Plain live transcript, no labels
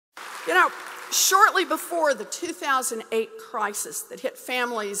You know, shortly before the 2008 crisis that hit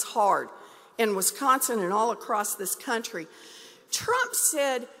families hard in Wisconsin and all across this country, Trump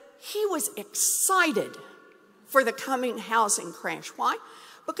said he was excited for the coming housing crash. Why?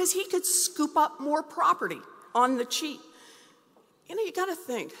 Because he could scoop up more property on the cheap. You know, you got to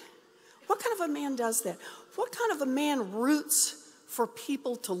think, what kind of a man does that? What kind of a man roots for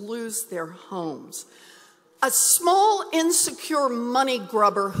people to lose their homes? A small, insecure money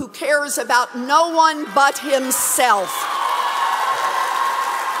grubber who cares about no one but himself.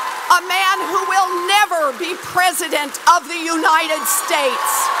 A man who will never be president of the United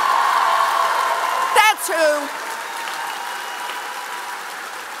States. That's who.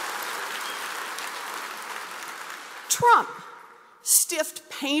 Trump stiffed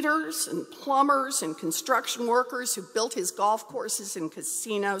painters and plumbers and construction workers who built his golf courses and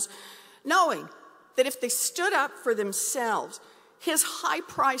casinos, knowing that if they stood up for themselves, his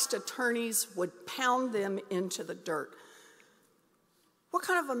high-priced attorneys would pound them into the dirt. What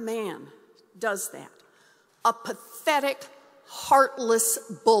kind of a man does that? A pathetic, heartless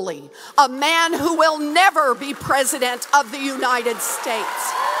bully. A man who will never be president of the United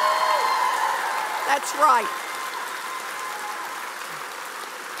States. That's right.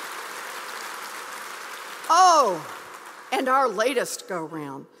 Oh, and our latest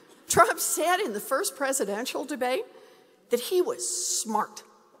go-round. Trump said in the first presidential debate that he was smart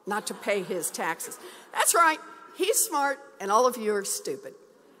not to pay his taxes. That's right, he's smart and all of you are stupid.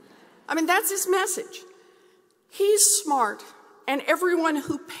 I mean, that's his message. He's smart and everyone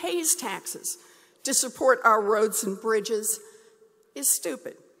who pays taxes to support our roads and bridges is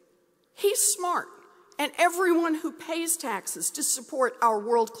stupid. He's smart and everyone who pays taxes to support our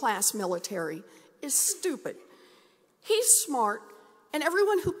world-class military is stupid. He's smart, and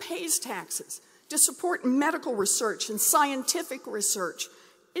everyone who pays taxes to support medical research and scientific research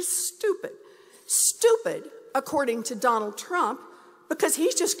is stupid. Stupid, according to Donald Trump, because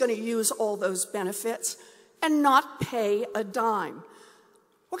he's just going to use all those benefits and not pay a dime.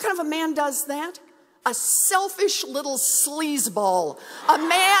 What kind of a man does that? A selfish little sleazeball, a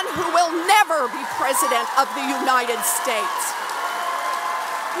man who will never be president of the United States.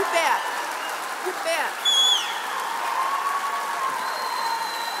 You bet. You bet.